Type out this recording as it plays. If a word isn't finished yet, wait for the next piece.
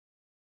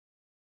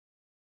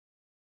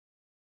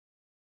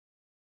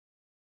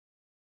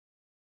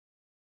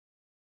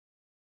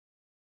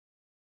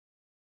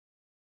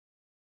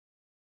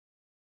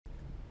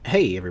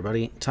Hey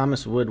everybody,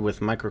 Thomas Wood with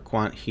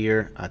Microquant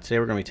here. Today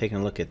we're going to be taking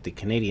a look at the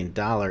Canadian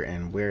dollar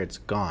and where it's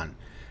gone.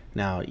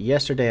 Now,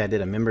 yesterday I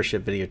did a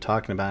membership video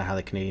talking about how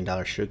the Canadian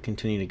dollar should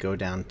continue to go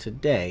down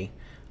today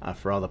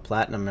for all the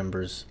platinum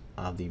members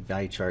of the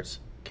Value Charts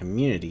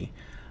community.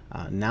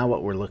 Now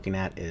what we're looking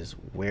at is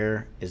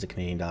where is the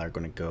Canadian dollar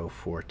going to go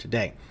for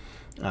today.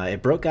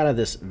 It broke out of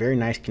this very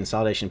nice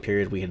consolidation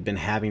period we had been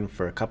having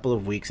for a couple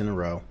of weeks in a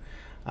row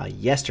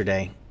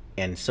yesterday,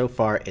 and so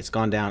far it's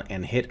gone down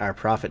and hit our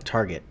profit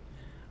target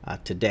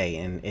today.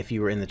 And if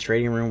you were in the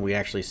trading room, we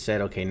actually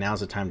said, okay, now's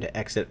the time to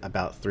exit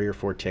about 3 or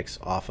 4 ticks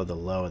off of the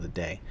low of the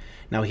day.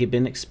 Now we've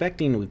been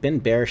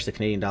bearish the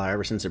Canadian dollar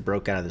ever since it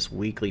broke out of this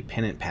weekly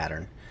pennant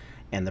pattern,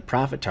 and the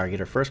profit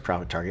target, or first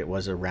profit target,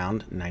 was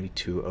around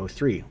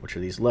 92.03, which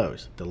are these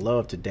lows. The low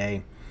of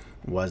today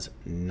was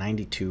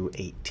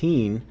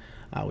 92.18,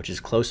 which is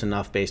close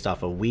enough based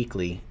off a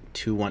weekly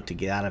to want to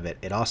get out of it.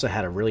 It also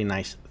had a really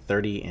nice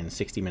 30 and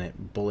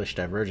 60-minute bullish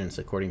divergence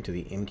according to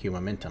the NQ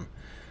momentum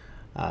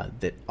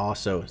that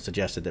also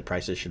suggested that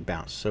prices should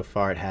bounce. So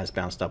far it has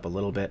bounced up a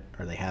little bit,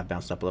 or they have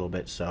bounced up a little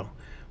bit, so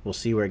we'll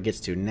see where it gets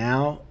to.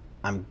 Now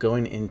I'm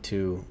going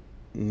into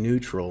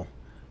neutral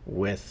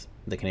with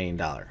the Canadian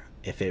dollar.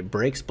 If it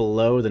breaks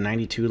below the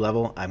 92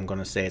 level, I'm going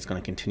to say it's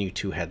going to continue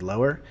to head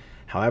lower.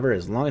 However,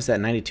 as long as that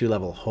 92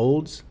 level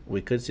holds,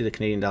 we could see the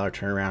Canadian dollar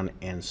turn around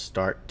and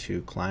start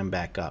to climb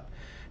back up.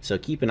 So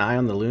keep an eye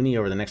on the loonie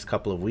over the next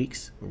couple of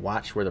weeks.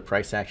 Watch where the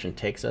price action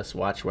takes us.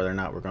 Watch whether or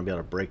not we're going to be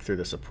able to break through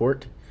the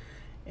support.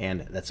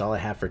 And that's all I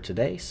have for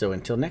today. So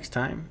until next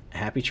time,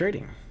 happy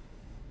trading.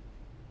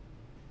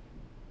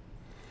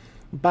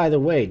 By the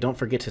way, don't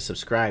forget to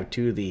subscribe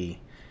to the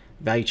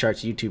Value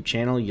Charts YouTube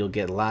channel. You'll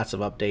get lots of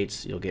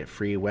updates. You'll get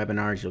free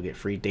webinars. You'll get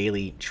free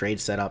daily trade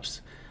setups,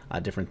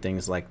 different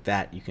things like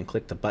that. You can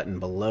click the button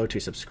below to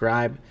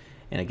subscribe.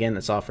 And again,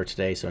 that's all for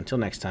today. So until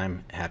next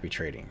time, happy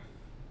trading.